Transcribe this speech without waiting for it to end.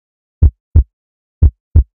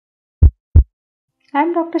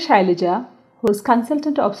I'm Dr. Shailaja, who is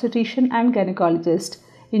consultant obstetrician and gynecologist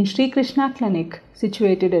in Sri Krishna Clinic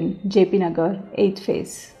situated in JP Nagar, 8th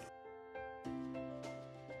phase.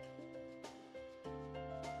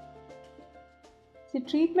 The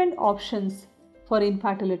treatment options for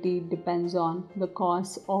infertility depends on the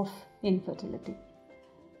cause of infertility.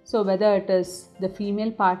 So whether it is the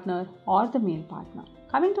female partner or the male partner.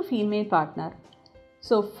 Coming to female partner,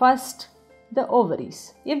 so first the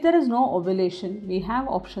ovaries. If there is no ovulation, we have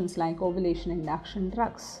options like ovulation induction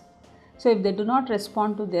drugs. So if they do not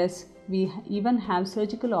respond to this, we even have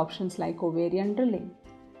surgical options like ovarian drilling.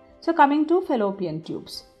 So coming to fallopian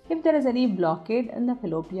tubes. If there is any blockade in the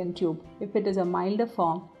fallopian tube, if it is a milder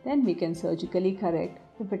form, then we can surgically correct.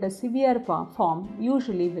 If it is severe form,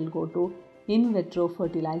 usually we'll go to Invitro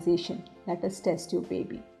Fertilization, that is test tube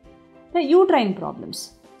baby. The uterine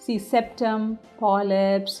problems. See, septum,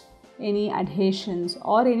 polyps, any adhesions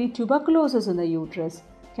or any tuberculosis in the uterus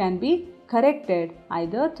can be corrected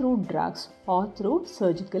either through drugs or through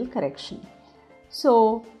surgical correction.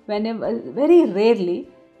 So, very rarely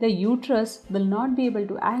the uterus will not be able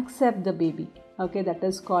to accept the baby. Okay, that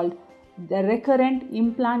is called the recurrent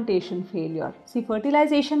implantation failure. See,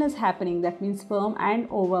 fertilization is happening, that means sperm and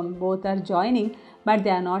ovum both are joining, but they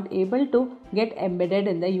are not able to get embedded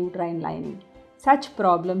in the uterine lining. Such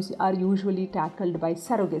problems are usually tackled by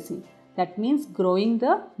surrogacy. That means growing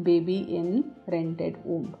the baby in rented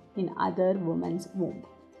womb, in other woman's womb.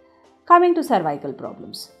 Coming to cervical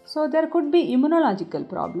problems. So there could be immunological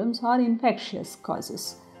problems or infectious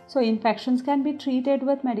causes. So infections can be treated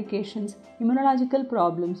with medications. Immunological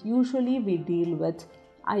problems, usually we deal with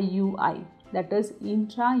IUI, that is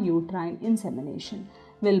IntraUterine Insemination.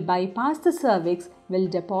 Will bypass the cervix, will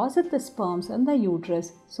deposit the sperms in the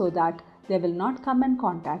uterus so that they will not come in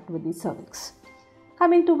contact with the cervix.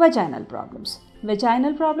 Coming to vaginal problems.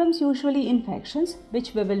 Vaginal problems, usually infections,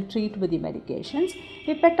 which we will treat with the medications.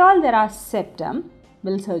 If at all there are septum,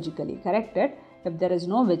 we'll surgically correct it. If there is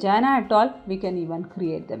no vagina at all, we can even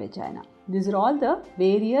create the vagina. These are all the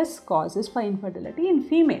various causes for infertility in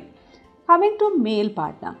female. Coming to male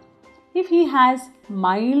partner. If he has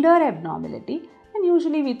milder abnormality, then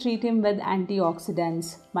usually we treat him with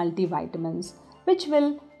antioxidants, multivitamins, which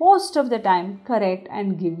will most of the time correct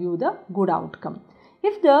and give you the good outcome.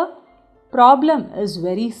 If the problem is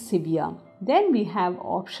very severe, then we have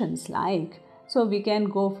options like, so we can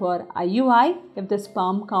go for IUI if the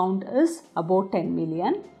sperm count is about 10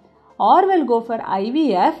 million, or we'll go for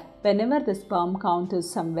IVF whenever the sperm count is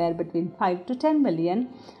somewhere between 5 to 10 million,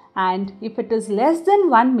 and if it is less than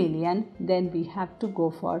 1 million, then we have to go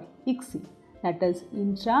for ICSI, that is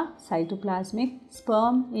Intra Cytoplasmic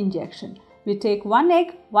Sperm Injection. We take one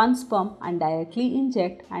egg, one sperm and directly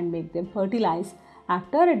inject and make them fertilize.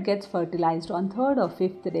 After it gets fertilized on 3rd or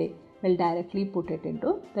 5th day, we'll directly put it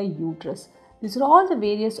into the uterus. These are all the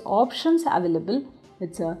various options available.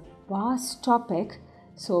 It's a vast topic,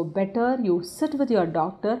 so better you sit with your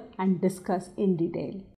doctor and discuss in detail.